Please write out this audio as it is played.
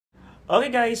Okay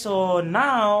guys, so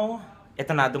now,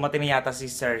 eto na, dumating na yata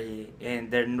si Serhi. And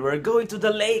then we're going to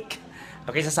the lake.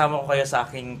 Okay, sasama ko kayo sa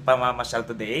aking pamamasyal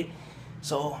today.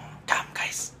 So, come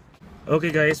guys.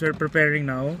 Okay guys, we're preparing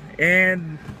now.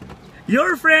 And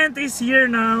your friend is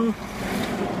here now.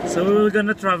 So we're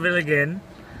gonna travel again.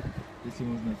 Okay, so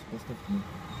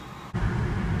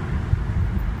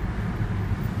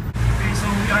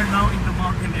we are now in the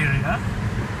mountain area.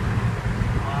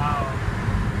 Wow.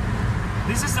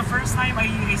 This is the first time I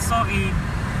saw a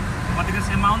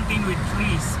mountain with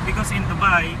trees, because in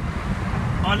Dubai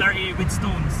all are with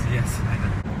stones. Yes.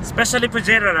 Especially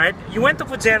Fujairah, right? You went to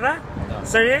Fujairah? No.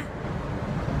 Sorry?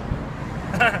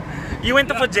 You went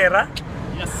to Fujairah?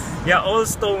 Yes. Yeah, all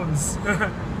stones.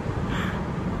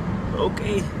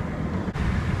 Okay.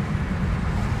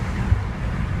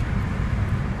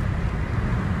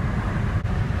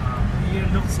 Here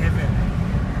looks heaven.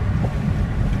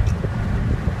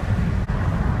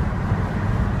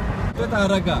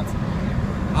 Ararat.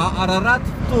 Ararat,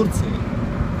 Turkey.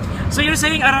 So you're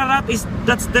saying Ararat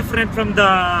that's different from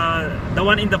the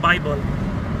one in the Bible?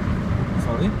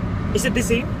 Sorry? Is it the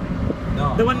same?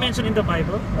 No. The one mentioned in the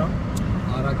Bible? No?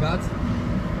 Ararat.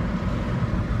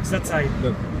 It's that side.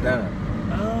 Look, there.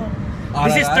 Oh. Ararat.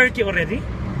 This is Turkey already?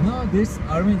 No, this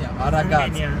Armenia.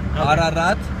 Ararat. Armenia. Okay.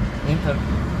 Ararat in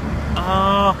Turkey.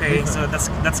 Oh, okay. So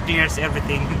that's clears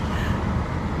everything.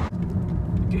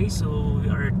 Okay, so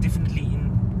we are definitely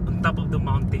on top of the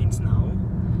mountains now.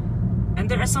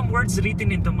 And there are some words written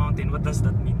in the mountain. What does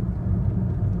that mean?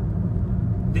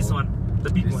 This one, the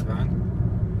big This one?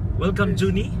 Welcome, This.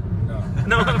 Juni? No.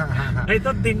 No, I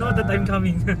thought they know that I'm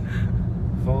coming.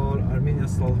 For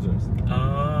Armenian soldiers.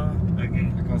 Oh,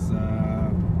 okay. Because 2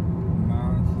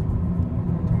 months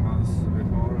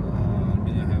before,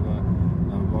 Armenia have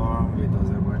a war with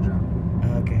Azerbaijan.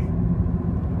 Okay.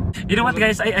 You know what,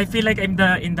 guys? I feel like I'm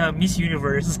in the Miss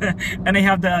Universe, and I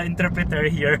have the interpreter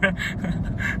here.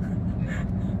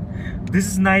 This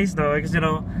is nice though, because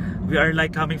we are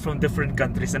like coming from different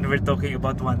countries and we're talking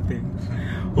about one thing.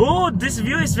 Oh, this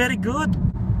view is very good.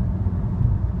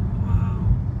 Wow.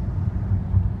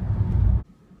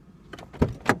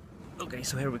 Okay,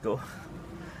 so here we go.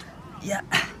 Yeah.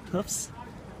 Oops.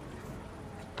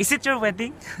 Is it your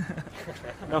wedding?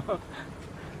 No.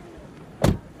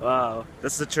 Wow,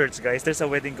 that's the church, guys. There's a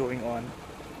wedding going on.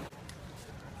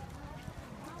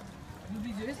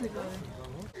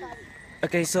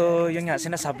 Okay, so yun nga,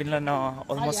 sinasabi nila na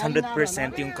almost 100%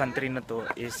 yung country na to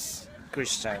is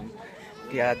Christian.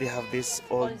 Kaya they have these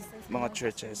old mga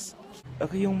churches.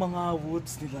 Okay, yung mga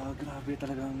woods nila, grabe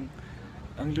talagang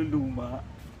ang luluma.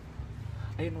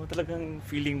 Ayun mo, talagang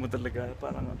feeling mo talaga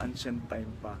parang ancient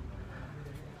time pa.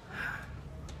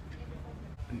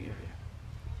 Ang area.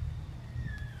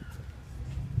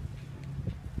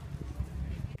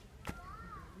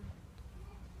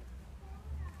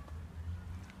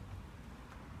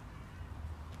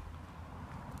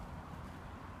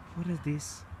 What is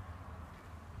this?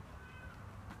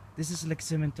 This is like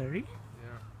cemetery?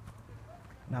 Yeah.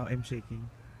 Now I'm shaking.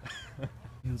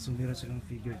 Yun, so meron silang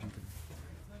figure dito.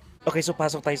 Okay, so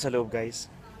pasok tayo sa loob,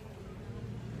 guys.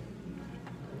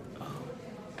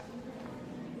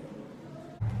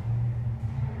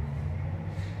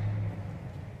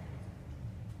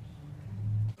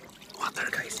 Water,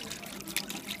 guys.